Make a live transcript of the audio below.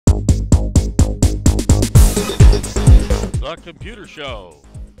The Computer Show,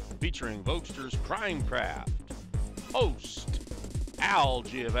 featuring Vokster's Crime Craft. Host, Al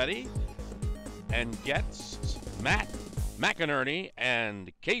Giovetti, and guests, Matt McEnerney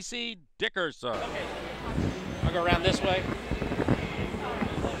and Casey Dickinson. Okay. I'll go around this way.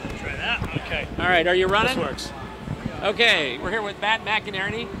 Try that. Okay. All right, are you running? This works. Okay, we're here with Matt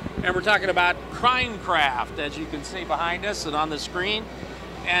McEnerney, and we're talking about Crime Craft, as you can see behind us and on the screen.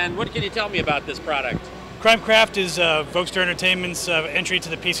 And what can you tell me about this product? Crime Craft is Vokster Entertainment's entry to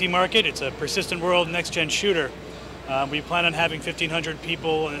the PC market. It's a persistent world next-gen shooter. We plan on having 1,500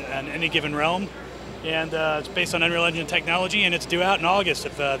 people in any given realm, and it's based on Unreal Engine technology, and it's due out in August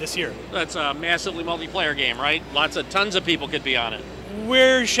of this year. That's a massively multiplayer game, right? Tons of people could be on it.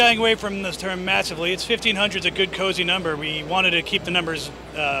 We're shying away from this term massively. It's 1,500 is a good, cozy number. We wanted to keep the numbers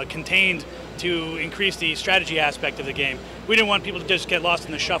contained to increase the strategy aspect of the game. We didn't want people to just get lost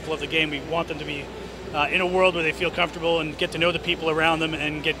in the shuffle of the game. We want them to be in a world where they feel comfortable and get to know the people around them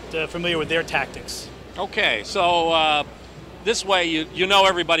and get familiar with their tactics. Okay, so this way you know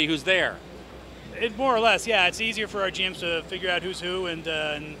everybody who's there. More or less, yeah. It's easier for our GMs to figure out who's who and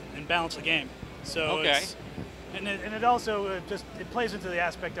balance the game. So okay. And it also it plays into the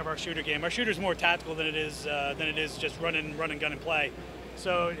aspect of our shooter game. Our shooter's more tactical than it is just run and gun and play.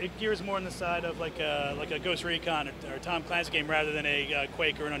 So it gears more on the side of like a Ghost Recon or Tom Clancy game rather than a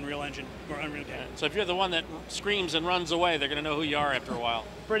Quake or an Unreal Engine or Unreal game. So if you're the one that screams and runs away, they're going to know who you are after a while.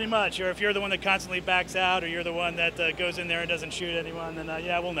 Pretty much. Or if you're the one that constantly backs out, or you're the one that goes in there and doesn't shoot anyone, then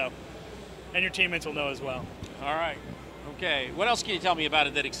yeah, we'll know. And your teammates will know as well. All right. Okay. What else can you tell me about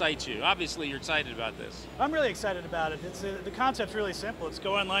it that excites you? Obviously, you're excited about this. I'm really excited about it. The concept's really simple. It's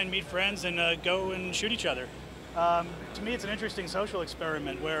go online, meet friends, and go and shoot each other. To me, it's an interesting social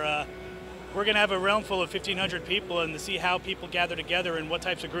experiment where we're going to have a realm full of 1,500 people, and to see how people gather together and what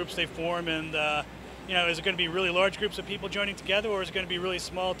types of groups they form, and is it going to be really large groups of people joining together, or is it going to be really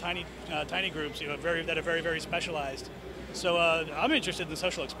small, tiny groups, that are very, very specialized? So I'm interested in the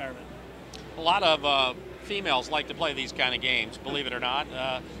social experiment. A lot of females like to play these kind of games, believe it or not.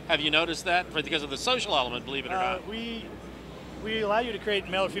 Have you noticed that? Because of the social element, believe it or not. We allow you to create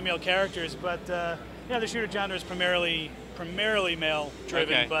male or female characters, but the shooter genre is primarily male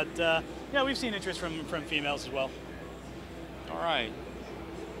driven. Okay. But we've seen interest from females as well. All right.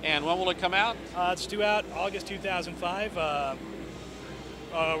 And when will it come out? It's due out August 2005.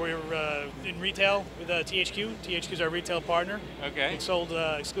 We're in retail with THQ. THQ is our retail partner. Okay. It's sold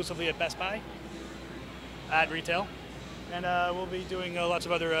exclusively at Best Buy at retail. And we'll be doing lots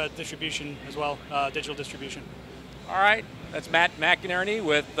of other distribution as well, digital distribution. All right. That's Matt McEnerney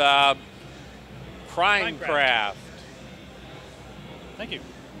with Crime Craft. Thank you.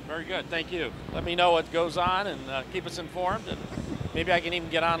 Very good. Thank you. Let me know what goes on and keep us informed. And maybe I can even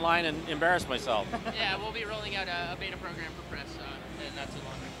get online and embarrass myself. Yeah, we'll be rolling out a beta program for press not too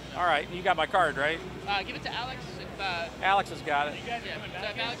long. All right, you got my card, right? Give it to Alex. Alex has got it. So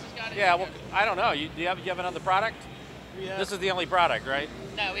if Alex has got it. Yeah, well, I don't know. You have another product? This is the only product, right?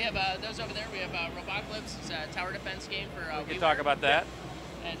 No, we have those over there. We have Robocalypse. It's a tower defense game for we can talk about that.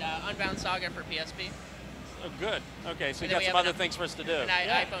 And Unbound Saga for PSP. Oh, good. Okay, so you got some other things for us to do. An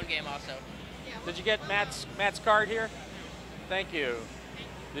iPhone game also. Did you get Matt's card here? Thank you.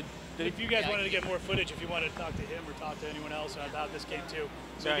 If you guys wanted to get more footage, if you wanted to talk to him or talk to anyone else about this game too,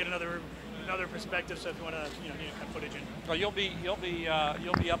 so you get another perspective. So if you want to, need kind of footage in. Well, you'll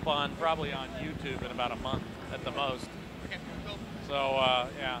be up on probably on YouTube in about a month at the most. Okay, cool. So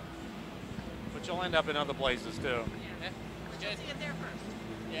yeah, but you'll end up in other places too. Yeah, good. See it there first.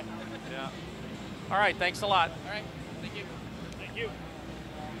 Yeah. Yeah. All right. Thanks a lot. All right. Thank you. Thank you.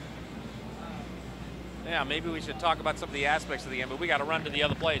 Yeah, maybe we should talk about some of the aspects of the game, but we got to run to the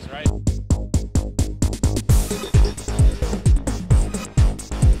other place, right?